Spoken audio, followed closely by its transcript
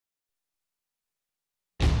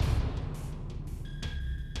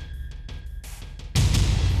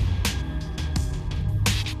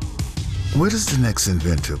Where does the next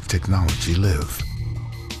inventor of technology live?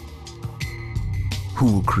 Who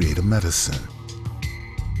will create a medicine?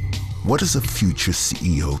 What is a future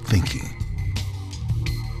CEO thinking?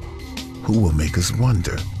 Who will make us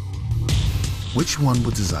wonder? Which one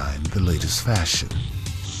will design the latest fashion?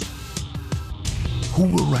 Who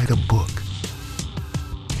will write a book?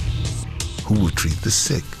 Who will treat the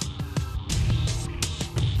sick?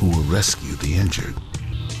 Who will rescue the injured?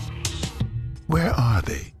 Where are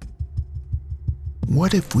they?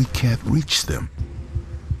 What if we can't reach them?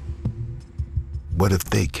 What if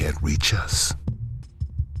they can't reach us?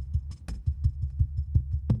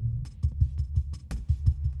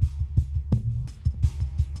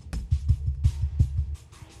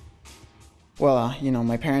 Well,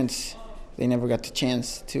 my parents, they never got the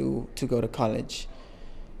chance to go to college.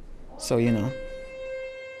 So,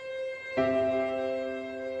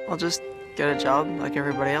 I'll just get a job like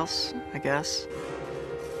everybody else, I guess.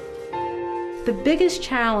 The biggest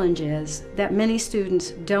challenge is that many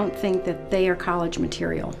students don't think that they are college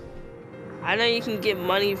material. I know you can get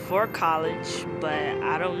money for college, but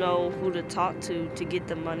I don't know who to talk to get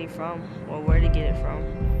the money from or where to get it from.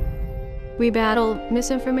 We battle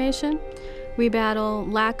misinformation. We battle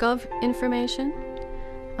lack of information.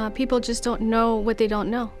 People just don't know what they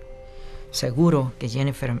don't know. Seguro que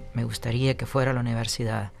Jennifer me gustaría que fuera a la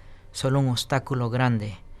universidad. Solo un obstáculo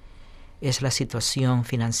grande es la situación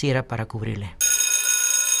financiera para cubrirle.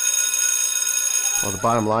 Well, the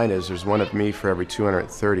bottom line is there's one of me for every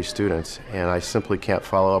 230 students, and I simply can't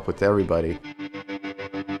follow up with everybody.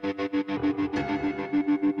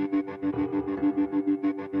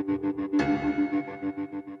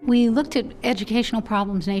 We looked at educational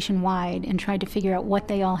problems nationwide and tried to figure out what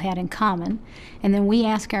they all had in common, and then we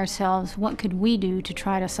asked ourselves, what could we do to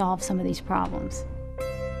try to solve some of these problems?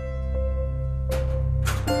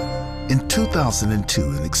 In 2002,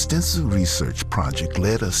 an extensive research project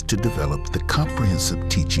led us to develop the comprehensive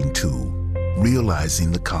teaching tool,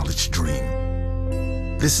 Realizing the College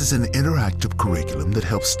Dream. This is an interactive curriculum that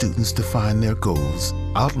helps students define their goals,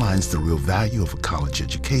 outlines the real value of a college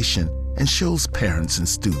education, and shows parents and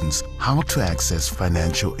students how to access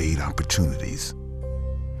financial aid opportunities.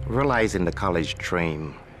 Realizing the College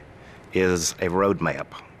Dream is a roadmap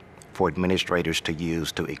for administrators to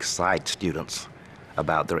use to excite students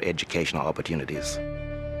about their educational opportunities.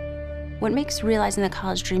 What makes Realizing the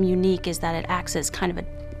College Dream unique is that it acts as kind of a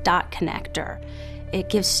dot connector. It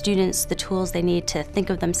gives students the tools they need to think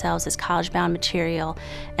of themselves as college-bound material,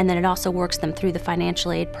 and then it also works them through the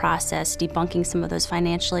financial aid process, debunking some of those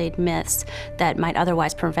financial aid myths that might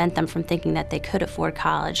otherwise prevent them from thinking that they could afford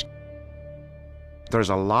college. There's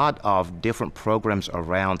a lot of different programs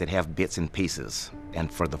around that have bits and pieces, and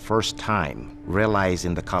for the first time,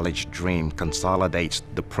 Realizing the College Dream consolidates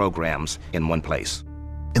the programs in one place.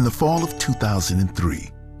 In the fall of 2003,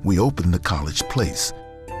 we opened the College Place.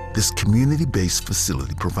 This community-based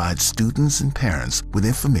facility provides students and parents with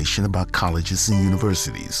information about colleges and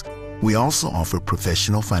universities. We also offer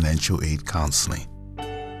professional financial aid counseling.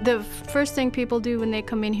 The first thing people do when they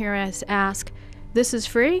come in here is ask, "This is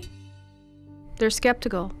free?" They're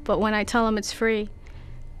skeptical, but when I tell them it's free,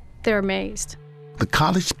 they're amazed. The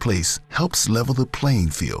College Place helps level the playing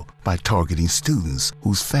field by targeting students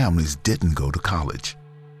whose families didn't go to college.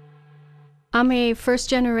 I'm a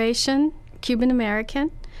first-generation Cuban-American,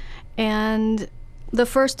 and the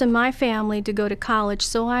first in my family to go to college,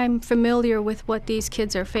 so I'm familiar with what these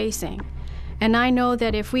kids are facing. And I know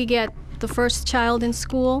that if we get the first child in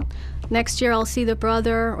school, next year I'll see the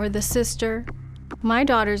brother or the sister. My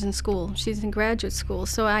daughter's in school, she's in graduate school,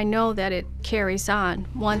 so I know that it carries on,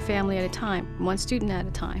 one family at a time, one student at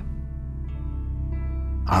a time.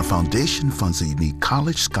 Our foundation funds a unique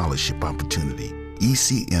college scholarship opportunity,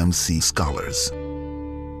 Ecmc Scholars.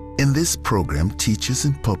 In this program, teachers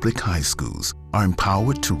in public high schools are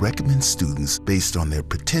empowered to recommend students based on their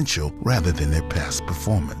potential rather than their past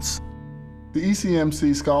performance. The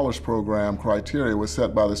Ecmc Scholars Program criteria was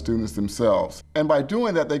set by the students themselves. And by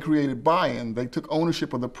doing that, they created buy-in. They took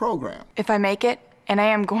ownership of the program. If I make it, and I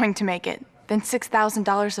am going to make it, then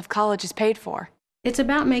 $6,000 of college is paid for. It's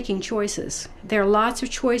about making choices. There are lots of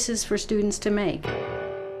choices for students to make,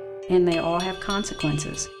 and they all have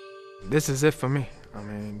consequences. This is it for me. I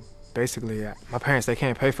mean, basically, my parents, they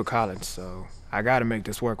can't pay for college, so I gotta make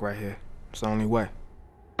this work right here. It's the only way.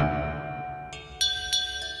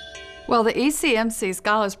 Well, the Ecmc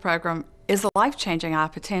Scholars Program is a life-changing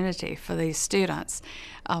opportunity for these students.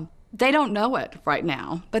 They don't know it right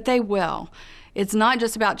now, but they will. It's not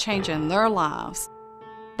just about changing their lives,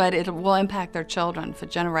 but it will impact their children for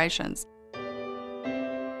generations.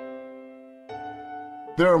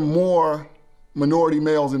 There are more minority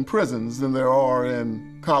males in prisons than there are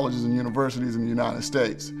in colleges and universities in the United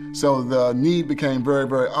States. So the need became very,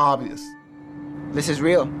 very obvious. This is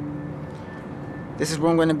real. This is where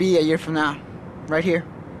I'm going to be a year from now, right here.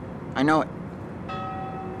 I know it.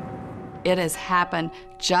 It has happened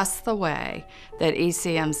just the way that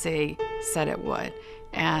ECMC said it would,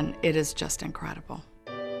 and it is just incredible.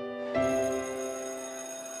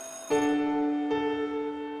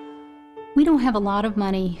 We don't have a lot of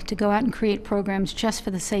money to go out and create programs just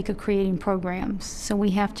for the sake of creating programs. So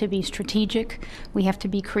we have to be strategic, we have to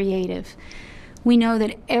be creative. We know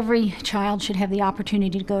that every child should have the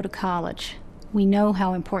opportunity to go to college. We know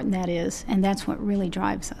how important that is, and that's what really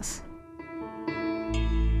drives us.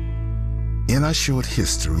 In our short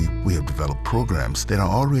history, we have developed programs that are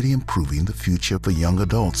already improving the future for young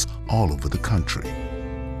adults all over the country.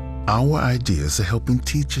 Our ideas are helping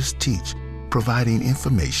teachers teach, providing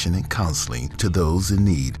information and counseling to those in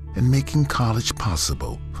need, and making college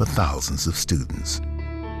possible for thousands of students.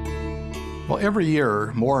 Well, every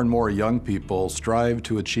year, more and more young people strive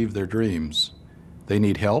to achieve their dreams. They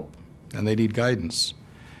need help, and they need guidance.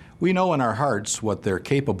 We know in our hearts what they're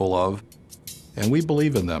capable of, and we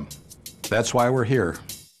believe in them. That's why we're here.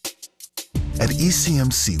 At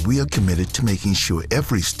ECMC, we are committed to making sure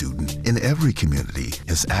every student in every community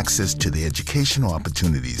has access to the educational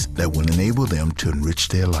opportunities that will enable them to enrich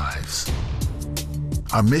their lives.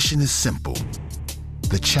 Our mission is simple.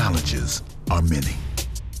 The challenges are many.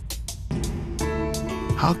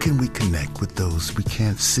 How can we connect with those we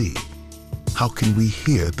can't see? How can we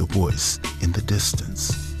hear the voice in the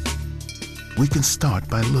distance? We can start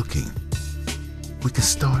by looking. We can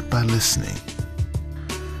start by listening.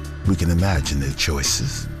 We can imagine their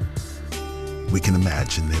choices. We can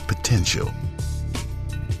imagine their potential.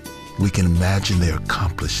 We can imagine their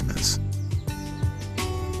accomplishments.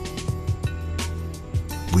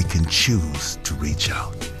 We can choose to reach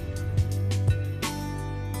out.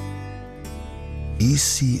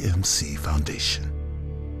 ECMC Foundation.